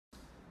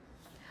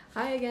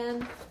Hi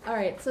again. All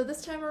right, so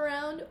this time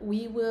around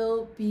we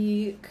will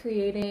be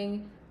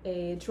creating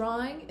a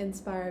drawing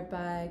inspired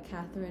by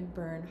Katherine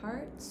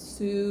Bernhardt.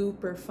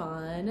 Super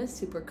fun,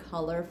 super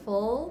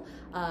colorful,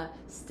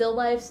 still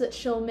lifes that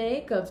she'll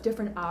make of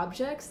different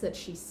objects that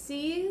she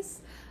sees.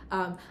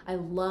 I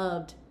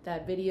loved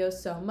that video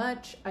so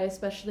much. I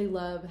especially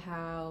love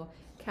how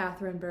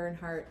Katherine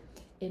Bernhardt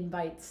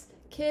invites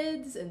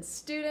kids and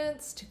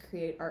students to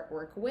create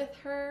artwork with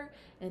her,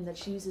 and that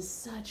she uses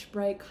such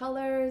bright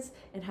colors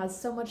and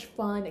has so much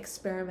fun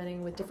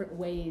experimenting with different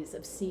ways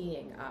of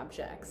seeing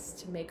objects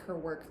to make her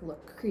work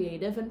look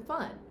creative and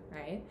fun,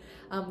 right?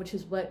 Which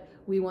is what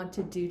we want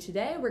to do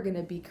today. We're going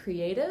to be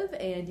creative,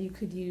 and you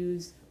could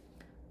use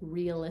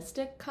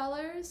realistic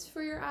colors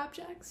for your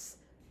objects.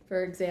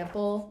 For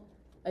example,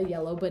 a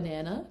yellow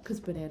banana, because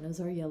bananas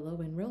are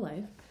yellow in real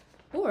life.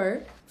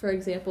 Or, for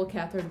example,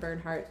 Katherine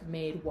Bernhardt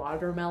made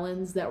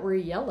watermelons that were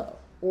yellow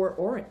or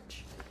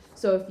orange.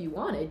 So if you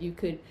wanted, you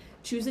could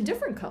choose a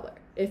different color.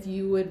 If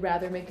you would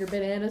rather make your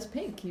bananas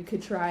pink, you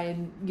could try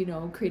and,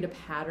 create a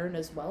pattern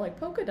as well, like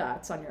polka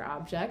dots on your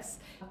objects.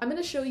 I'm going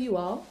to show you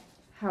all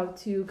how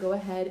to go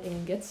ahead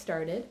and get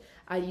started.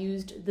 I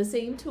used the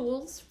same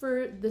tools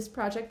for this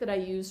project that I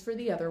used for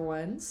the other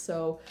ones.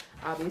 So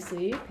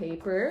obviously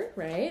paper,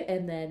 right?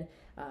 And then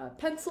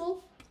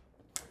pencil,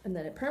 and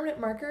then a permanent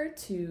marker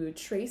to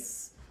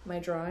trace my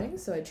drawing.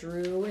 So I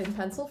drew in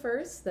pencil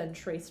first, then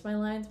traced my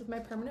lines with my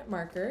permanent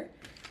marker.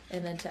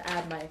 And then to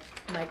add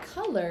my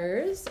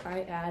colors,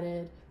 I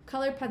added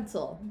colored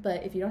pencil.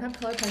 But if you don't have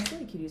colored pencil,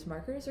 you could use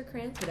markers or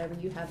crayons, whatever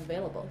you have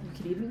available. You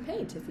could even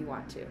paint if you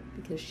want to,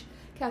 because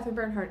Katherine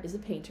Bernhardt is a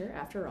painter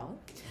after all.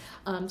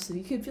 So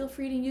you could feel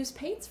free to use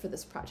paints for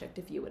this project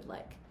if you would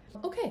like.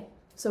 Okay,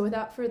 so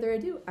without further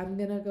ado, I'm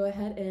gonna go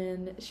ahead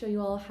and show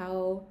you all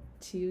how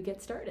to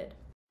get started.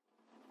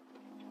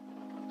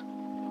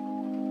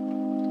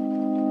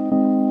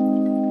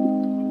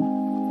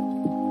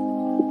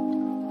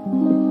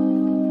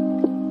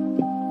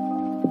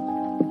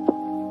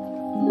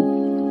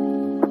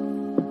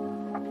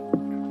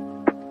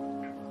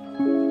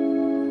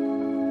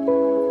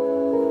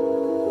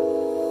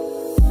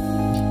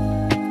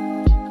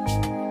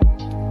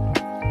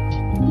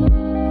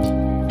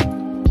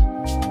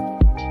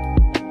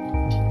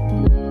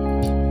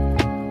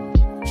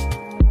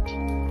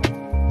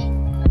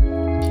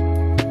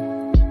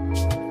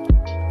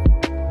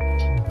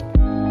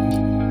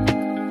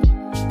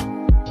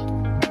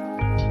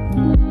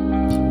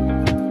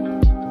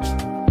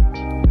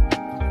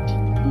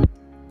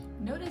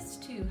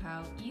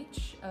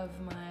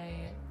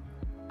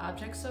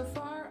 Objects so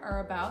far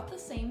are about the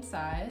same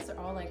size. They're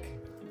all like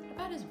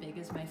about as big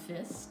as my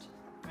fist,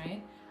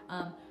 right?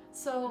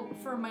 So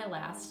for my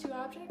last two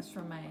objects,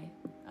 for my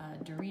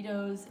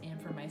Doritos and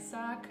for my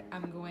sock,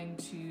 I'm going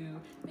to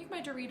make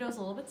my Doritos a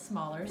little bit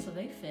smaller so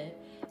they fit,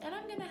 and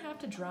I'm gonna have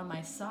to draw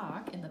my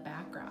sock in the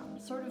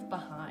background, sort of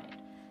behind.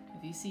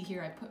 If you see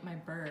here, I put my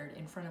bird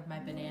in front of my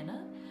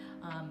banana.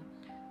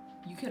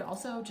 You could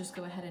also just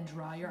go ahead and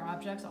draw your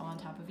objects all on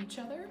top of each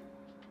other,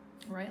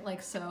 right?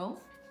 Like so.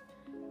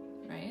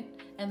 Right?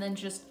 And then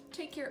just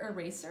take your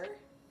eraser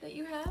that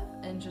you have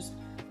and just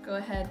go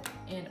ahead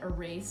and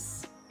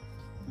erase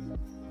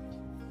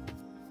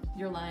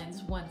your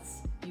lines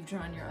once you've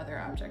drawn your other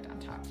object on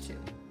top too.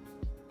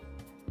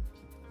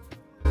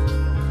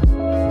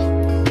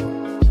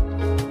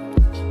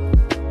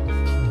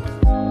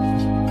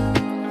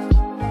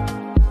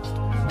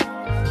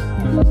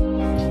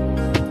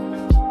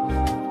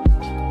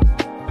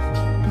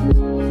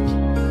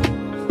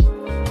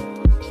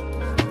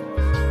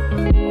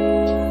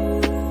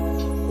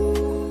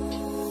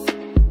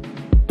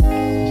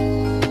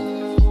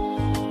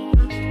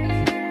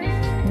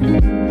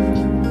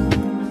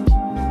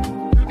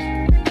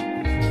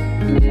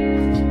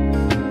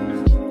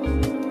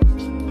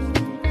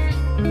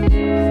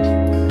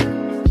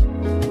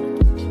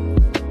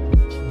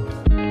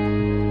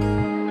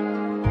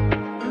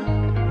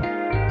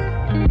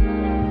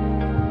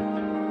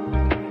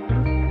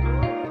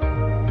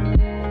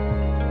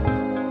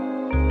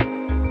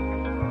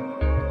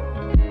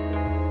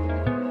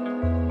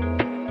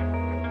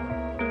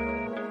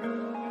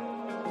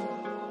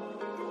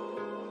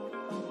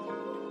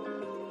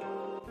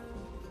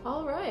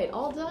 All right,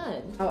 all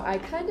done. I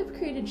kind of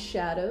created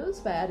shadows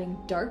by adding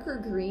darker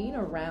green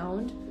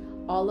around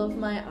all of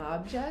my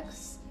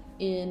objects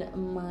in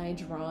my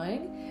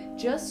drawing,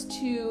 just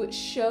to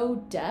show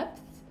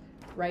depth,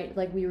 right?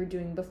 Like we were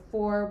doing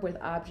before with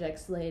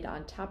objects laid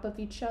on top of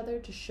each other,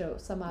 to show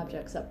some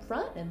objects up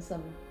front and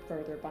some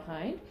further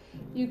behind.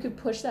 You could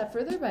push that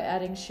further by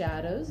adding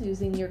shadows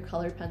using your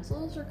colored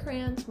pencils or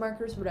crayons,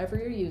 markers, whatever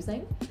you're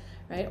using.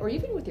 Right? Or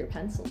even with your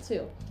pencil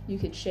too. You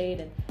could shade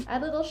and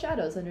add little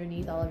shadows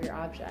underneath all of your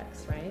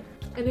objects, right?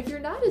 And if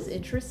you're not as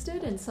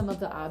interested in some of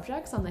the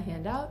objects on the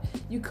handout,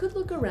 you could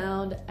look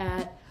around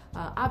at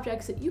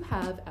objects that you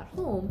have at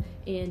home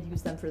and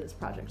use them for this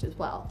project as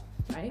well,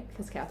 right?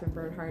 Because Katherine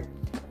Bernhardt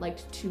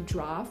liked to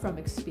draw from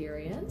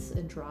experience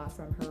and draw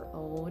from her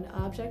own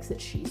objects that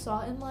she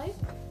saw in life.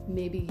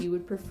 Maybe you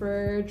would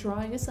prefer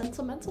drawing a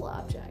sentimental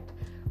object,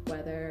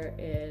 whether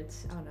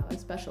it's, I don't know, a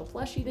special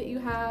plushie that you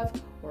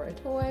have or a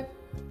toy,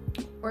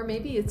 or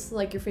maybe it's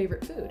like your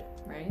favorite food,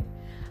 right?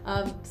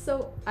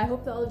 So I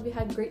hope that all of you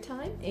had a great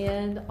time,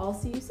 and I'll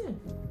see you soon.